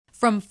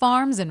From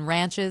farms and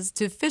ranches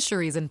to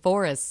fisheries and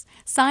forests,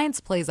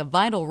 science plays a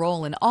vital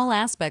role in all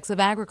aspects of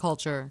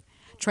agriculture.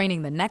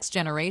 Training the next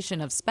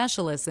generation of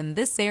specialists in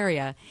this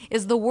area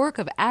is the work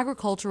of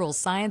agricultural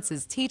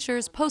sciences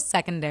teachers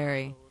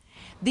post-secondary.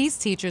 These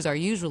teachers are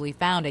usually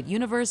found at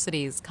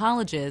universities,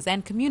 colleges,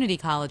 and community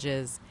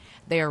colleges.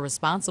 They are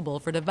responsible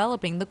for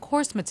developing the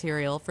course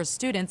material for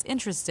students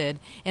interested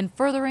in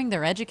furthering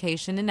their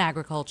education in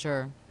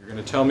agriculture. You're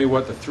going to tell me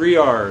what the 3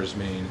 R's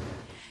mean.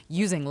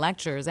 Using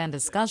lectures and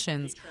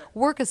discussions,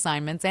 work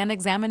assignments and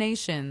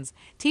examinations,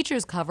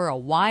 teachers cover a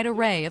wide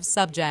array of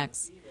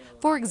subjects.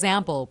 For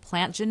example,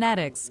 plant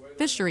genetics,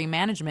 fishery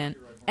management,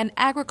 and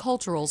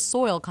agricultural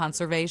soil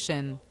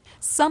conservation.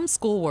 Some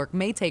schoolwork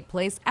may take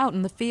place out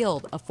in the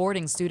field,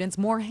 affording students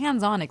more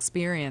hands-on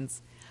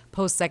experience.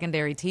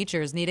 Post-secondary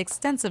teachers need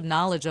extensive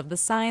knowledge of the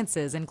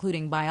sciences,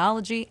 including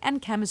biology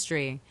and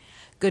chemistry.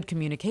 Good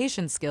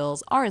communication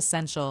skills are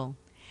essential.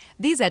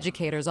 These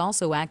educators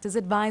also act as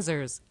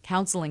advisors,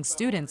 counseling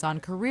students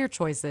on career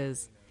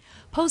choices.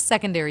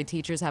 Post-secondary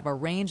teachers have a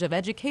range of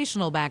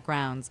educational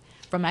backgrounds,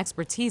 from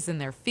expertise in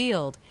their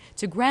field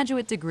to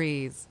graduate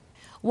degrees.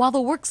 While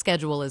the work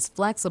schedule is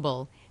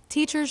flexible,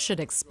 teachers should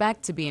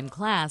expect to be in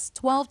class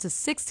 12 to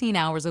 16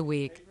 hours a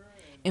week.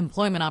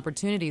 Employment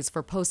opportunities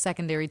for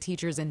post-secondary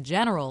teachers in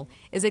general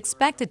is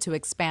expected to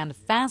expand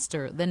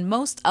faster than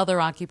most other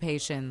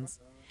occupations.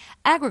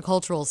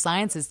 Agricultural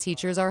sciences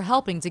teachers are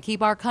helping to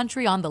keep our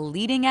country on the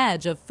leading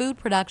edge of food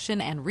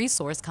production and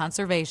resource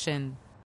conservation.